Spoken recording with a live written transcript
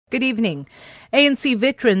Good evening. ANC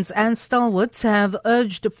veterans and stalwarts have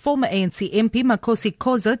urged former ANC MP Makhosi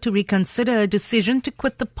Khoza to reconsider her decision to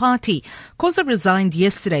quit the party. Khoza resigned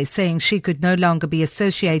yesterday, saying she could no longer be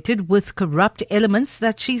associated with corrupt elements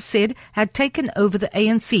that she said had taken over the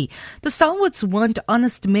ANC. The stalwarts want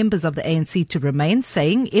honest members of the ANC to remain,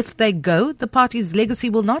 saying if they go, the party's legacy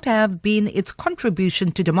will not have been its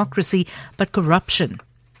contribution to democracy, but corruption.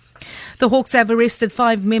 The Hawks have arrested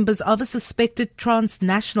 5 members of a suspected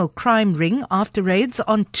transnational crime ring after raids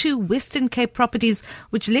on 2 Western Cape properties,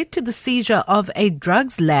 which led to the seizure of a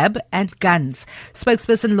drugs lab and guns.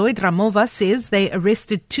 Spokesperson Lloyd Ramova says they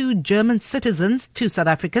arrested 2 German citizens, 2 South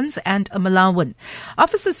Africans and a Malawian.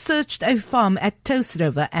 Officers searched a farm at Toast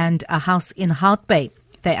River and a house in Hout Bay.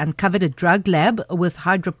 They uncovered a drug lab with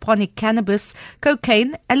hydroponic cannabis,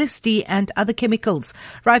 cocaine, LSD and other chemicals.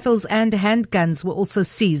 Rifles and handguns were also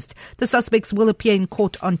seized. The suspects will appear in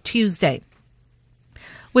court on Tuesday.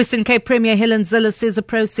 Western Cape Premier Helen Zille says a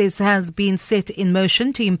process has been set in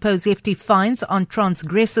motion to impose hefty fines on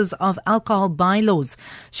transgressors of alcohol bylaws.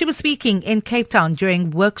 She was speaking in Cape Town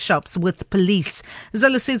during workshops with police.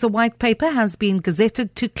 Zille says a white paper has been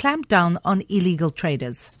gazetted to clamp down on illegal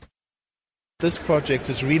traders. This project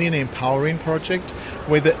is really an empowering project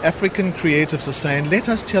where the African creatives are saying, let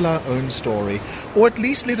us tell our own story, or at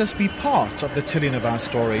least let us be part of the telling of our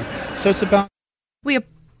story. So it's about... We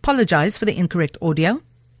apologize for the incorrect audio.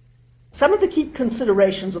 Some of the key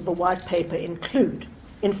considerations of the white paper include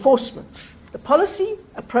enforcement. The policy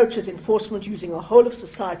approaches enforcement using a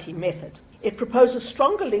whole-of-society method. It proposes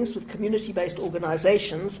stronger links with community-based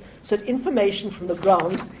organizations so that information from the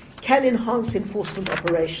ground can enhance enforcement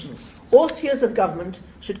operations. All spheres of government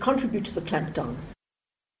should contribute to the clampdown.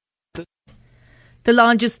 The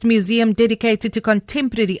largest museum dedicated to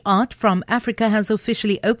contemporary art from Africa has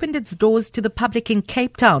officially opened its doors to the public in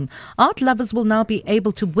Cape Town. Art lovers will now be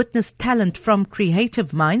able to witness talent from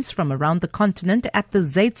creative minds from around the continent at the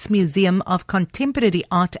Zaitz Museum of Contemporary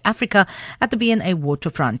Art Africa at the V&A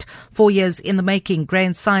waterfront. 4 years in the making,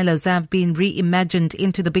 grain silos have been reimagined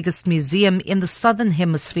into the biggest museum in the southern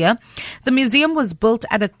hemisphere. The museum was built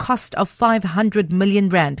at a cost of 500 million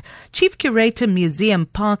rand. Chief Curator Museum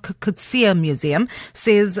Mark Coetzee Museum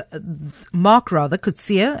says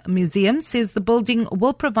the building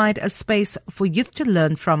will provide a space for youth to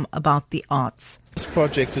learn from about the arts. This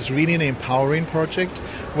project is really an empowering project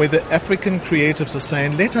where the African creatives are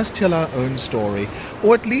saying, let us tell our own story,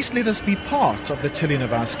 or at least let us be part of the telling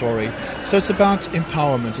of our story. So it's about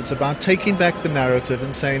empowerment. It's about taking back the narrative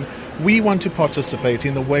and saying, we want to participate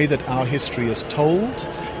in the way that our history is told,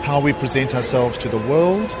 how we present ourselves to the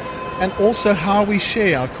world, and also how we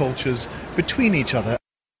share our cultures between each other.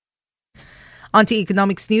 On to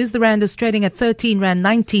economics news, the rand is trading at 13 rand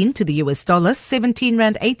 19 to the US dollar, 17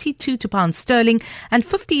 rand 82 to pound sterling, and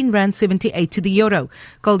 15 rand 78 to the euro.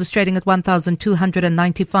 Gold is trading at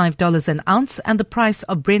 $1,295 an ounce, and the price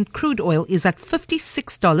of Brent crude oil is at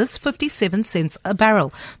 $56.57 a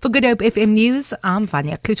barrel. For Good Hope FM News, I'm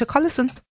Vanya Kluter-Collison.